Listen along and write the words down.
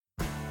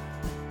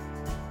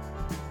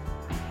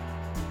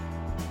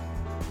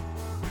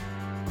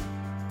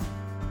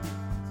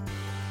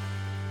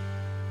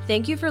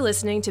Thank you for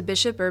listening to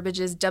Bishop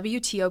Burbage's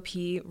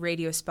WTOP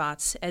radio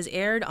spots as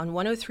aired on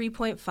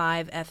 103.5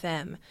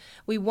 FM.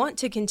 We want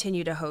to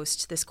continue to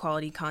host this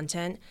quality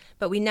content,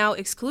 but we now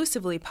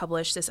exclusively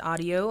publish this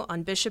audio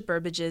on Bishop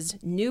Burbage's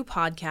new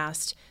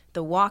podcast,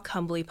 the Walk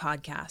Humbly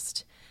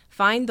Podcast.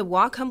 Find the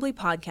Walk Humbly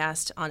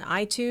Podcast on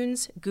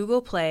iTunes,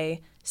 Google Play,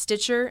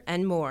 Stitcher,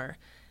 and more.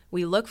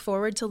 We look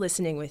forward to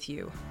listening with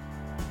you.